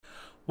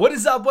What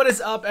is up? What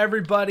is up,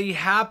 everybody?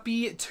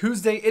 Happy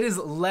Tuesday. It is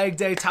leg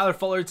day. Tyler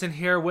Fullerton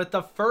here with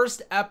the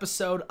first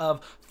episode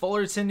of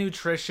Fullerton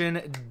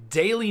Nutrition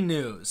Daily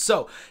News.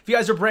 So if you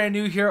guys are brand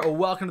new here,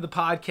 welcome to the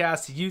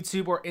podcast,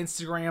 YouTube or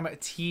Instagram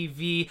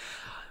TV.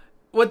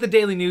 What the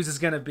daily news is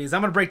going to be is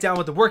I'm going to break down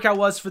what the workout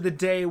was for the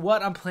day,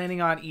 what I'm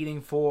planning on eating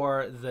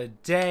for the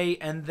day,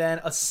 and then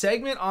a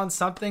segment on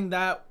something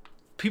that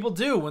people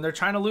do when they're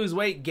trying to lose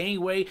weight, gain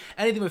weight,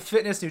 anything with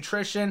fitness,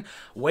 nutrition,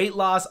 weight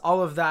loss,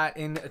 all of that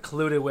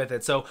included with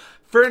it. So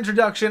for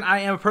introduction,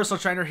 I am a personal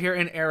trainer here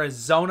in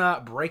Arizona,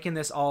 breaking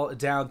this all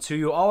down to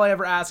you. All I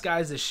ever ask,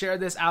 guys, is share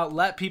this out,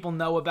 let people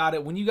know about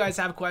it. When you guys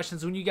have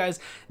questions, when you guys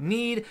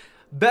need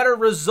better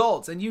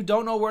results and you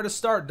don't know where to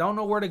start, don't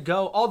know where to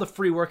go, all the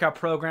free workout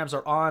programs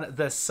are on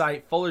the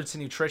site,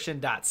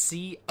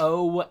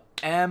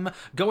 fullertonnutrition.com.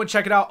 Go and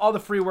check it out. All the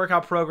free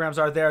workout programs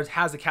are there. It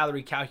has the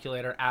calorie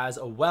calculator as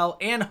well,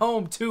 and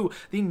home to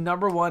the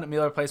 #1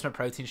 meal replacement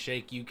protein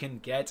shake you can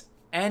get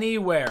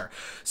anywhere.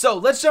 So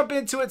let's jump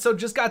into it. So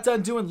just got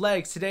done doing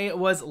legs. Today it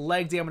was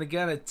leg day. I'm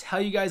gonna tell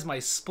you guys my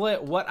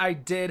split, what I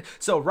did.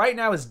 So right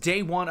now is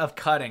day 1 of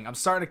cutting. I'm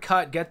starting to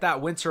cut, get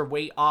that winter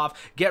weight off,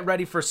 get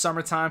ready for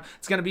summertime.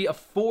 It's gonna be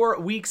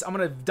 4 weeks. I'm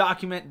gonna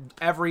document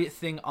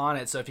everything on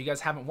it. So if you guys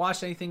haven't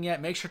watched anything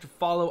yet, make sure to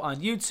follow on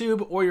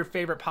YouTube or your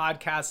favorite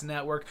podcast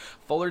network,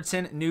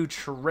 Fullerton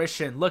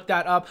Nutrition. Look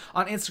that up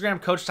on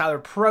Instagram, Coach Tyler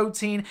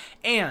Protein,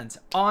 and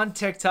on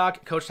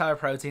TikTok, Coach Tyler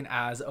Protein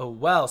as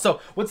well. So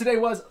what today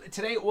was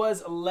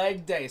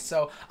leg day.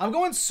 So I'm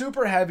going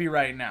super heavy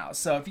right now.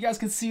 So if you guys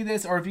can see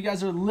this, or if you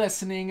guys are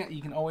listening,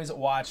 you can always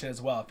watch it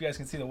as well. If you guys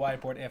can see the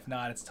whiteboard, if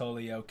not, it's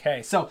totally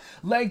okay. So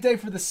leg day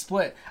for the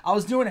split. I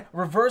was doing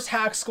reverse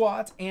hack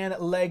squats and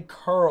leg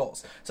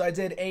curls. So I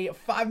did a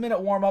 5-minute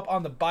warm up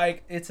on the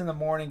bike. It's in the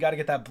morning, got to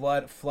get that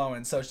blood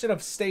flowing. So should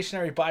have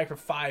stationary bike for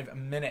 5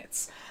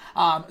 minutes.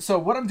 So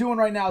what I'm doing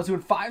right now is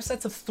doing 5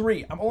 sets of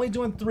 3. I'm only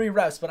doing 3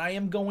 reps, but I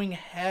am going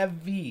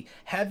heavy,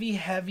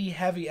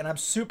 and I'm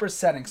supersetting.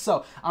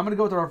 So I'm going to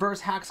go with the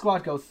reverse hack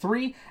squat, go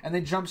 3, and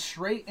then jump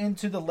straight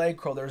into the leg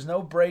curl. There's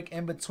no break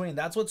in between.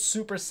 That's what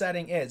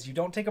supersetting is. You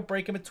don't take a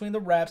break in between the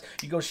reps.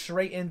 You go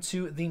straight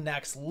into the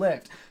next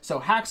lift. So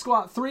hack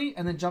squat 3,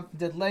 and then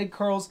did leg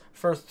curls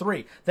for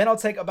 3. Then I'll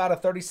take about a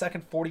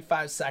 30-second,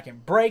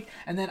 45-second break,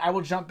 and then I will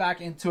jump back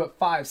into it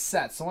 5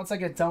 sets. So once I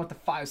get done with the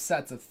 5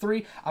 sets of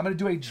 3, I'm going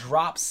to do a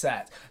drop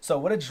set. So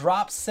what a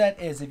drop set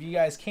is, if you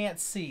guys can't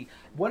see,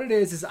 what it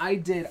is I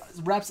did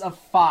reps of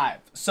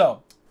 5.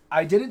 So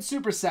I didn't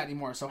superset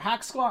anymore. So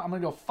hack squat, I'm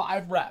going to go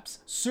 5 reps,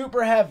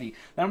 super heavy.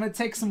 Then I'm going to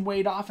take some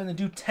weight off and then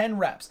do 10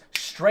 reps.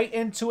 Straight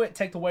into it,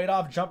 take the weight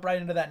off, jump right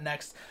into that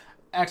next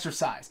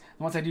exercise.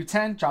 And once I do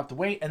 10, drop the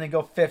weight, and then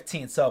go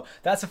 15. So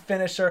that's a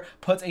finisher,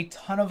 puts a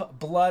ton of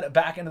blood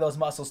back into those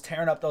muscles,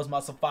 tearing up those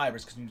muscle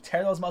fibers. Because when you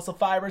tear those muscle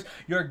fibers,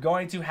 you're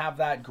going to have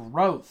that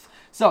growth.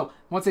 So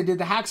once I did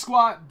the hack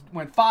squat,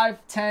 went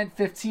 5, 10,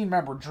 15.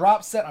 Remember,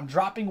 drop set, I'm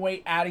dropping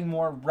weight, adding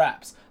more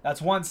reps.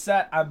 That's 1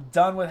 set. I'm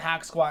done with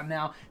hack squat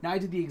now. Now I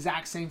did the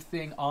exact same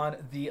thing on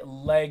the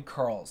leg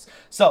curls.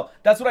 So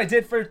that's what I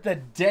did for the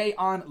day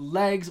on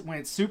legs.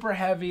 Went super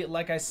heavy.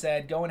 Like I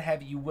said, going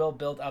heavy, you will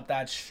build up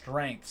that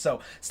strength.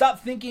 So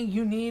stop thinking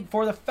you need,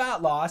 for the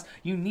fat loss,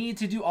 you need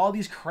to do all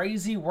these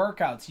crazy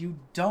workouts. You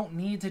don't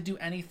need to do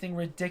anything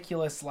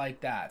ridiculous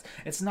like that.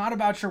 It's not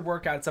about your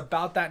workout. It's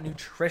about that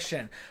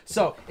nutrition.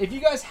 So if you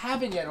guys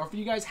haven't yet, or if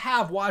you guys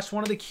have watched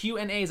one of the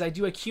Q&As, I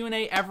do a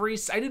Q&A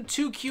I do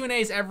 2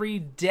 Q&As every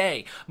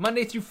day,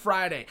 Monday through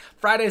Friday.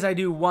 Fridays I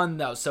do 1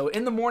 though. So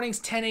in the mornings,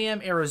 10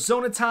 a.m.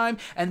 Arizona time,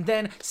 and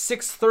then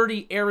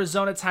 6:30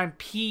 Arizona time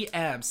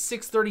PM.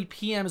 6:30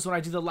 p.m. is when I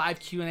do the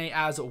live Q&A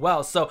as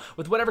well. So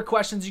with whatever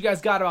questions you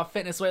guys got about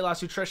fitness, weight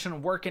loss,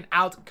 nutrition, working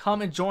out,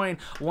 come and join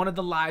one of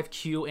the live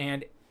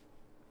Q&As.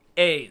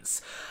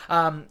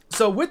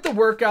 So with the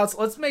workouts,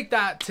 let's make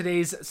that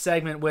today's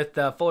segment with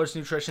the Fullerton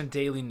Nutrition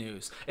Daily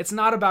News. It's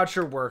not about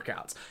your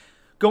workouts.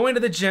 Going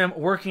to the gym,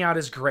 working out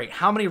is great.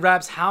 How many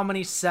reps, how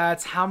many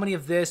sets, how many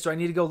of this? Do I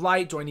need to go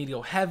light? Do I need to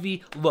go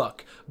heavy?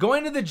 Look,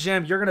 going to the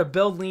gym, you're going to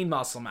build lean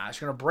muscle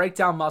mass. You're going to break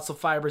down muscle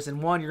fibers,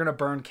 and you're going to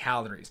burn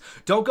calories.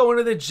 Don't go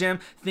into the gym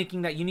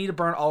thinking that you need to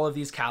burn all of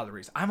these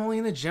calories. I'm only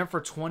in the gym for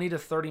 20 to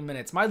 30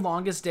 minutes. My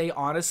longest day,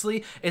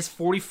 honestly, is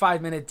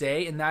 45-minute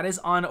day, and that is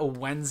on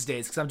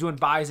Wednesdays because I'm doing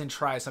buys and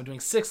tries. So I'm doing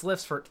 6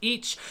 lifts for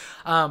each,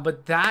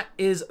 but that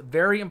is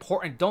very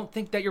important. Don't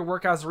think that your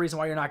workout is the reason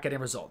why you're not getting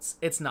results.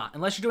 It's not.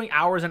 Unless you're doing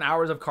hours and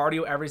hours of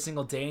cardio every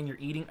single day and you're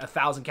eating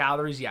 1,000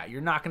 calories, yeah, you're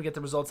not going to get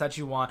the results that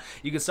you want.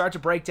 You can start to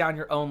break down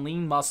your own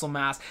lean muscle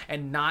mass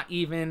and not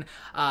even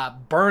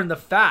burn the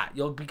fat.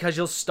 Because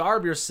you'll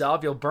starve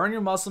yourself. You'll burn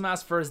your muscle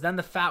mass first, then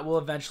the fat will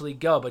eventually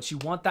go. But you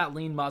want that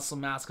lean muscle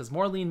mass, because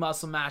more lean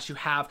muscle mass you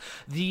have,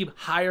 the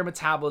higher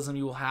metabolism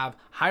you will have,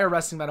 higher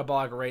resting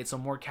metabolic rate, so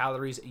more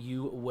calories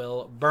you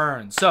will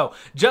burn. So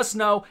just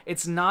know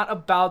it's not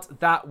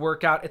about that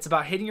workout. It's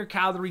about hitting your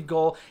calorie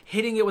goal,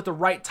 hitting it with the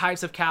right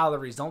types of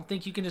calories. Don't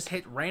think you can just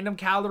hit random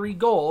calorie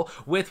goal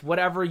with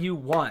whatever you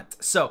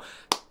want. So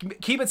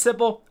Keep it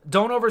simple.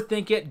 Don't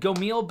overthink it. Go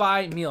meal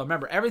by meal.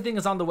 Remember, everything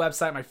is on the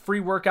website. My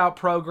free workout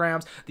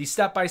programs, the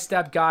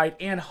step-by-step guide,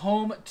 and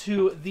home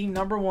to the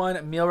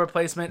 #1 meal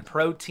replacement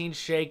protein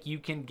shake you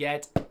can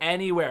get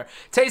anywhere.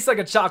 Tastes like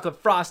a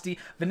chocolate frosty.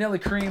 Vanilla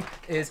cream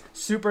is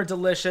super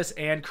delicious,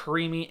 and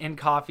creamy in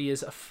coffee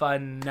is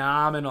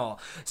phenomenal.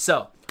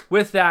 So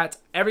with that,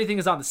 everything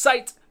is on the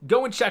site.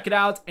 Go and check it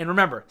out. And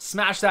remember,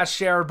 smash that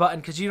share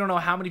button because you don't know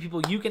how many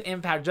people you can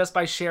impact just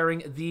by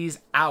sharing these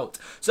out.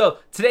 So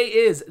today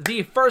is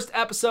the first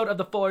episode of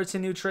the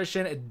Fullerton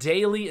Nutrition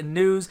Daily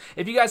News.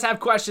 If you guys have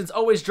questions,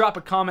 always drop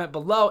a comment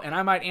below and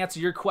I might answer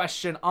your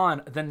question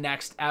on the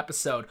next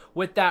episode.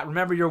 With that,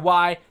 remember your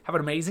why. Have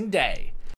an amazing day.